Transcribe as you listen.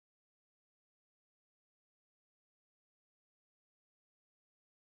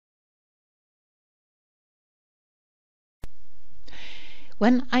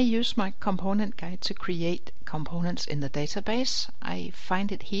When I use my component guide to create components in the database, I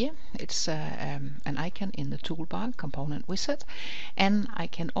find it here. It's an icon in the toolbar, Component Wizard, and I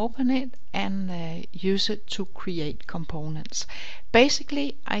can open it and use it to create components.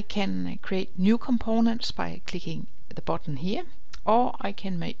 Basically, I can create new components by clicking the button here, or I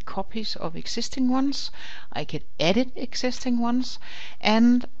can make copies of existing ones, I can edit existing ones,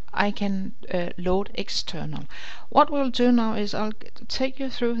 and I can load external. What we'll do now is I'll take you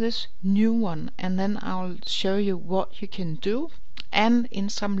through this new one, and then I'll show you what you can do, and in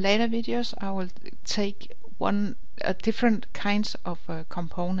some later videos I will take different kinds of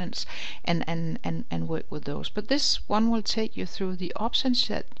components and work with those. But this one will take you through the options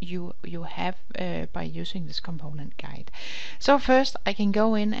that you have by using this component guide. So first I can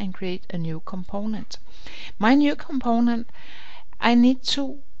go in and create a new component. My new component, I need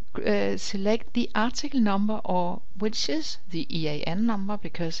to select the article number, or which is the EAN number,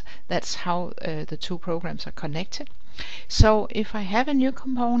 because that's how the two programs are connected. So if I have a new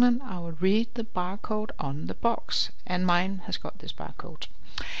component, I will read the barcode on the box, and mine has got this barcode.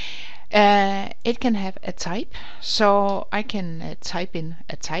 It can have a type, so I can type in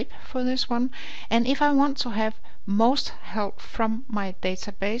a type for this one, and if I want to have most help from my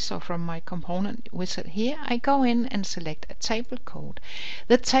database or from my component wizard here, I go in and select a table code.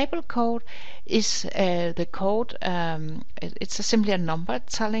 The table code is the code, it's simply a number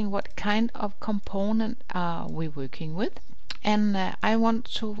telling what kind of component are we working with, and I want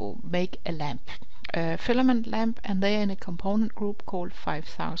to make a lamp. Filament lamp, and they are in a component group called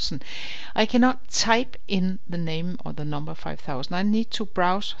 5000. I cannot type in the name or the number 5000. I need to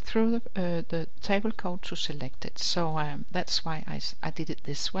browse through the table code to select it. So that's why I did it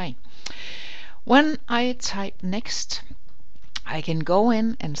this way. When I type next, I can go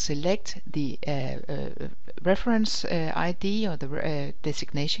in and select the reference ID, or the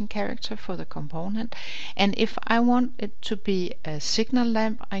designation character for the component, and if I want it to be a signal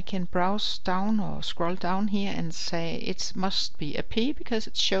lamp, I can browse down or scroll down here and say it must be a P because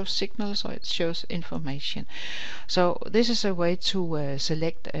it shows signals or it shows information. So this is a way to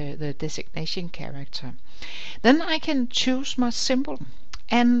select the designation character. Then I can choose my symbol,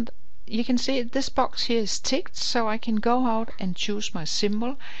 and you can see this box here is ticked, so I can go out and choose my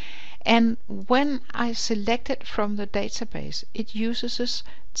symbol, and when I select it from the database, it uses this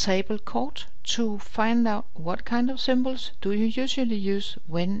table code to find out what kind of symbols do you usually use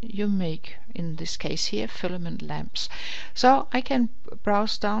when you make, in this case here, filament lamps. So I can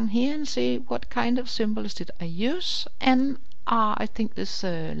browse down here and see what kind of symbols did I use, and I think this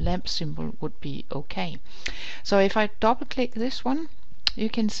lamp symbol would be okay. So if I double click this one, you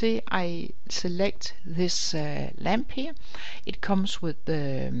can see I select this lamp here. It comes with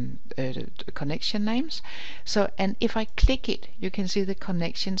the connection names. So, and if I click it, you can see the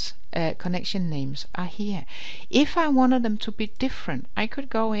connection names are here. If I wanted them to be different, I could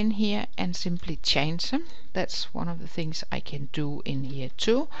go in here and simply change them. That's one of the things I can do in here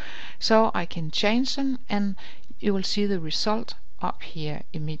too. So I can change them, and you will see the result up here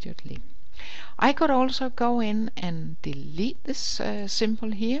immediately. I could also go in and delete this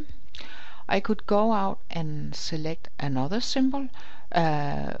symbol here. I could go out and select another symbol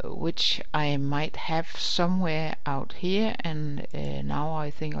which I might have somewhere out here, and now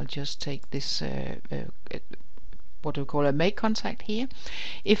I think I'll just take this what we call a make contact here.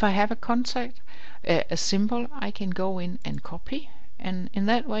 If I have a contact, a symbol, I can go in and copy, and in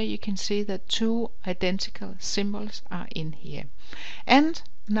that way you can see that two identical symbols are in here. And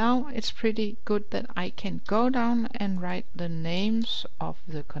now it's pretty good that I can go down and write the names of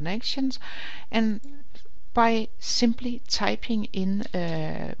the connections, and by simply typing in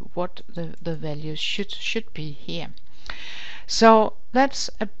what the values should be here. So that's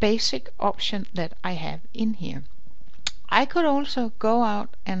a basic option that I have in here. I could also go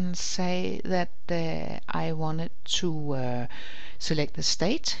out and say that I wanted to select the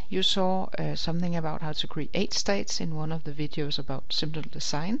state. You saw something about how to create states in one of the videos about simple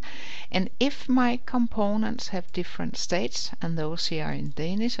design. And if my components have different states, and those here are in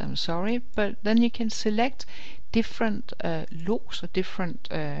Danish, I'm sorry, but then you can select different looks or different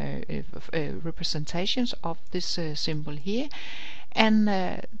representations of this symbol here, and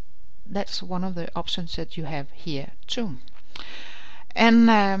that's one of the options that you have here too.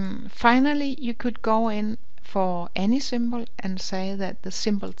 And finally, you could go in for any symbol and say that the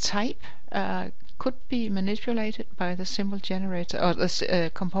symbol type could be manipulated by the symbol generator or the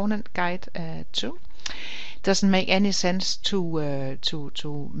component guide too. It doesn't make any sense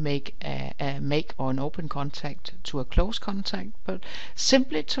to make a make or an open contact to a close contact, but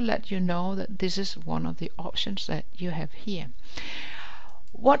simply to let you know that this is one of the options that you have here.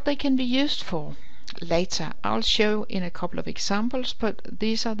 What they can be used for later, I'll show in a couple of examples, but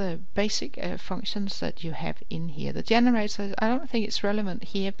these are the basic functions that you have in here. The generator, I don't think it's relevant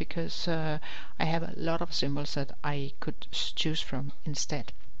here because I have a lot of symbols that I could choose from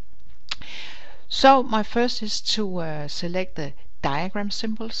instead. So my first is to select the diagram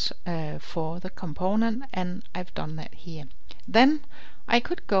symbols for the component, and I've done that here. Then I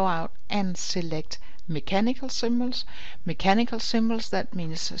could go out and select mechanical symbols. Mechanical symbols, that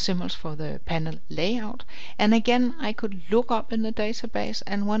means symbols for the panel layout. And again, I could look up in the database,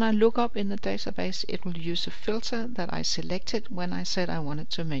 and when I look up in the database, it will use a filter that I selected when I said I wanted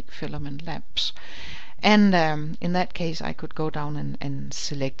to make filament lamps. And in that case, I could go down and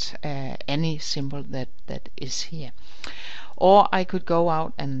select any symbol that is here. Or I could go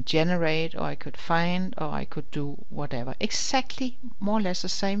out and generate, or I could find, or I could do whatever. Exactly more or less the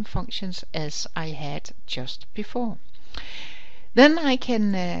same functions as I had just before. Then I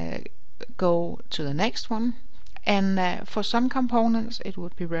can go to the next one, and for some components it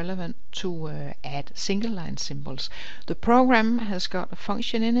would be relevant to add single line symbols. The program has got a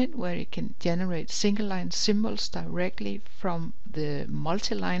function in it where it can generate single line symbols directly from the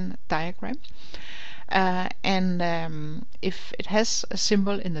multi-line diagram. If it has a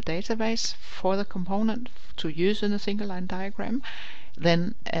symbol in the database for the component to use in a single line diagram,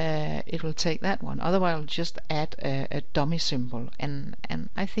 then it will take that one. Otherwise, I'll just add a dummy symbol, and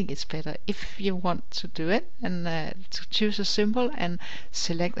I think it's better if you want to do it and to choose a symbol and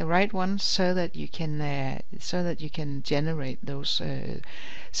select the right one so that you can generate those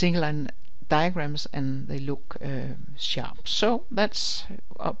single line diagrams and they look sharp. So that's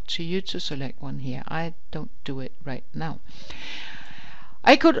up to you to select one here. I don't do it right now.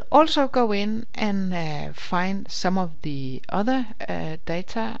 I could also go in and find some of the other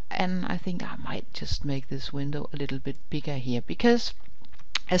data, and I think I might just make this window a little bit bigger here, because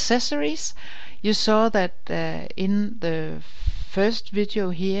accessories, you saw that in the first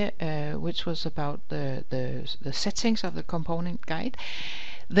video here, which was about the settings of the component guide.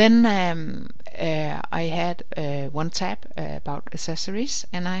 Then I had one tab about accessories,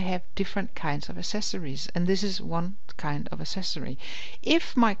 and I have different kinds of accessories, and this is one kind of accessory.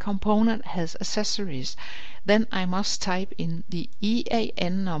 If my component has accessories, then I must type in the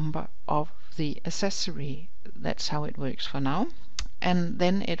EAN number of the accessory. That's how it works for now. And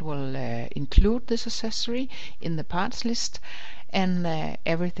then it will include this accessory in the parts list, and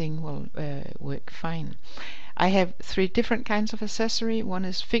everything will work fine. I have three different kinds of accessory. One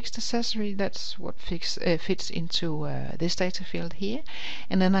is fixed accessory, that's what fits into this data field here.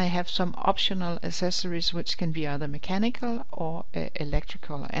 And then I have some optional accessories which can be either mechanical or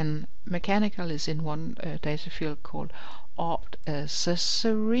electrical. And mechanical is in one data field called opt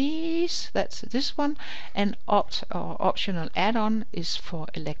accessories, that's this one, and opt or optional add-on is for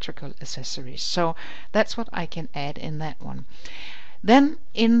electrical accessories. So that's what I can add in that one. Then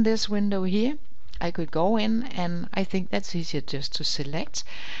in this window here, I could go in, and I think that's easier just to select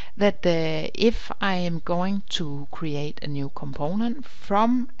that if I am going to create a new component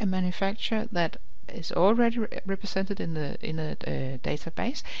from a manufacturer that is already represented in the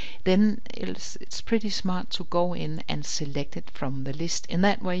database, then it's pretty smart to go in and select it from the list. In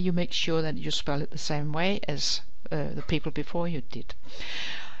that way, you make sure that you spell it the same way as the people before you did.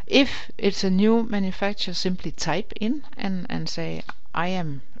 If it's a new manufacturer, simply type in and say I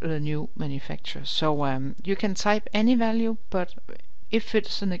am the new manufacturer. So you can type any value, but if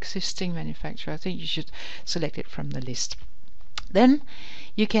it's an existing manufacturer, I think you should select it from the list. Then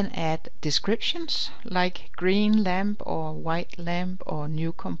you can add descriptions like green lamp or white lamp or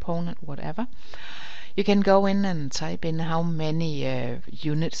new component, whatever. You can go in and type in how many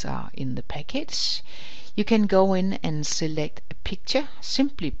units are in the package. You can go in and select a picture.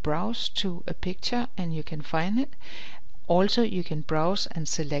 Simply browse to a picture and you can find it. Also, you can browse and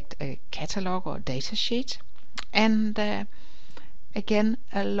select a catalog or data sheet. And again,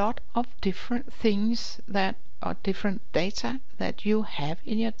 a lot of different things that are different data that you have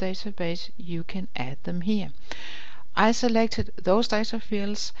in your database, you can add them here. I selected those data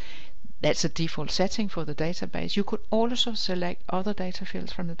fields. That's a default setting for the database. You could also select other data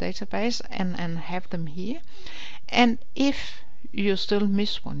fields from the database and have them here. And if you still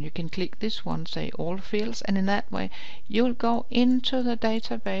miss one, you can click this one, say all fields, and in that way you'll go into the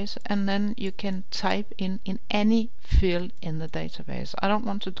database and then you can type in any field in the database. I don't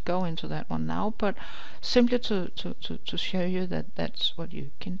want to go into that one now, but simply to show you that that's what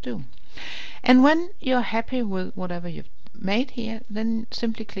you can do. And when you're happy with whatever you've made here, then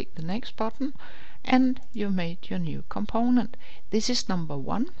simply click the next button and you made your new component. This is number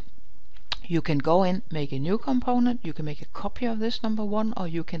one. You can go in, make a new component, you can make a copy of this number 1, or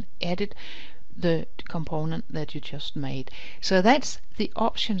you can edit the component that you just made. So that's the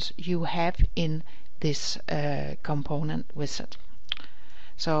options you have in this component wizard.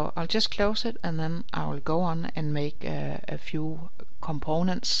 So I'll just close it, and then I will go on and make a few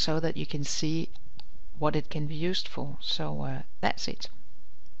components so that you can see what it can be used for. So that's it.